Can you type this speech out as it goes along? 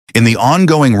In the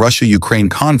ongoing Russia-Ukraine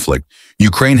conflict,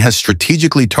 Ukraine has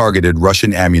strategically targeted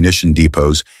Russian ammunition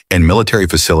depots and military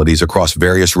facilities across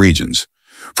various regions,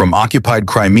 from occupied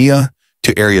Crimea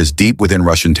to areas deep within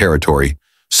Russian territory,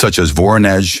 such as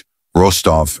Voronezh,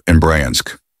 Rostov, and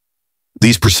Bryansk.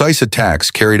 These precise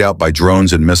attacks, carried out by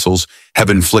drones and missiles, have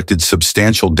inflicted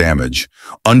substantial damage,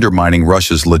 undermining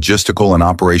Russia's logistical and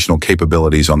operational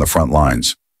capabilities on the front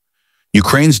lines.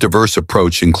 Ukraine's diverse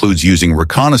approach includes using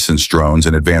reconnaissance drones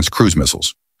and advanced cruise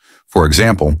missiles. For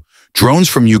example, drones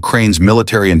from Ukraine's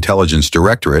Military Intelligence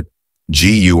Directorate,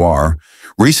 GUR,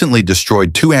 recently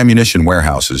destroyed 2 ammunition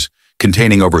warehouses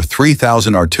containing over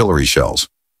 3,000 artillery shells.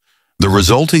 The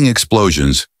resulting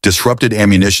explosions disrupted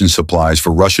ammunition supplies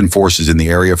for Russian forces in the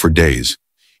area for days.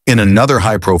 In another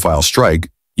high-profile strike,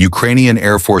 Ukrainian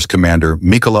Air Force Commander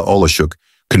Mykola Oleshchuk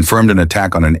confirmed an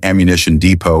attack on an ammunition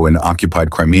depot in occupied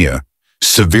Crimea,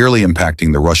 severely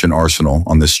impacting the Russian arsenal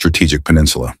on this strategic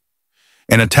peninsula.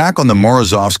 An attack on the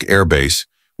Morozovsk air base,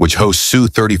 which hosts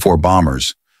Su-34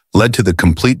 bombers, led to the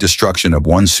complete destruction of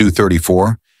 1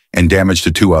 Su-34 and damage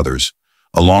to 2 others,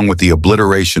 along with the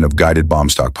obliteration of guided bomb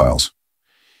stockpiles.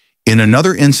 In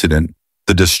another incident,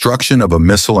 the destruction of a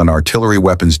missile and artillery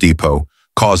weapons depot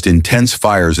caused intense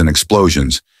fires and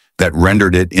explosions that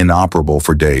rendered it inoperable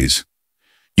for days.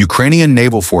 Ukrainian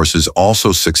naval forces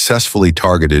also successfully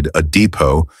targeted a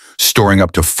depot storing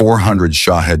up to 400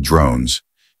 Shahed drones,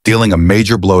 dealing a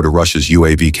major blow to Russia's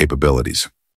UAV capabilities.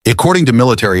 According to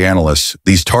military analysts,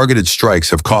 these targeted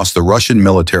strikes have cost the Russian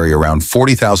military around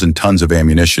 40,000 tons of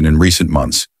ammunition in recent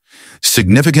months,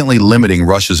 significantly limiting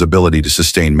Russia's ability to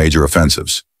sustain major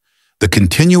offensives. The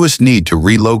continuous need to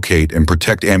relocate and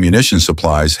protect ammunition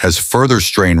supplies has further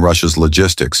strained Russia's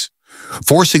logistics,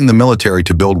 forcing the military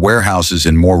to build warehouses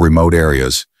in more remote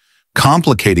areas,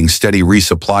 complicating steady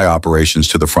resupply operations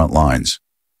to the front lines.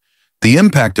 The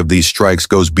impact of these strikes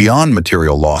goes beyond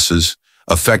material losses,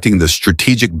 affecting the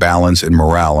strategic balance and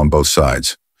morale on both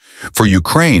sides. For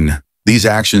Ukraine, these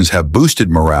actions have boosted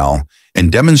morale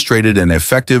and demonstrated an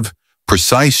effective,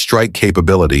 precise strike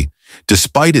capability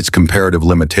despite its comparative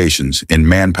limitations in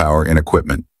manpower and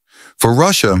equipment. For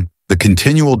Russia, the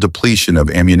continual depletion of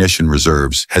ammunition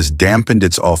reserves has dampened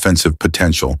its offensive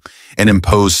potential and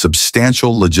imposed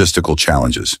substantial logistical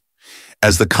challenges.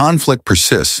 As the conflict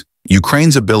persists,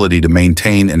 Ukraine's ability to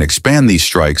maintain and expand these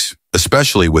strikes,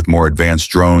 especially with more advanced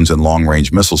drones and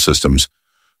long-range missile systems,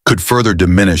 could further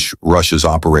diminish Russia's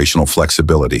operational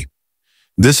flexibility.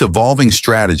 This evolving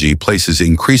strategy places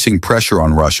increasing pressure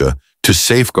on Russia to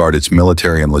safeguard its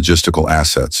military and logistical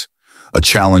assets, a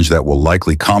challenge that will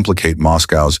likely complicate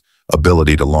Moscow's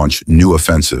ability to launch new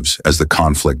offensives as the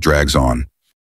conflict drags on.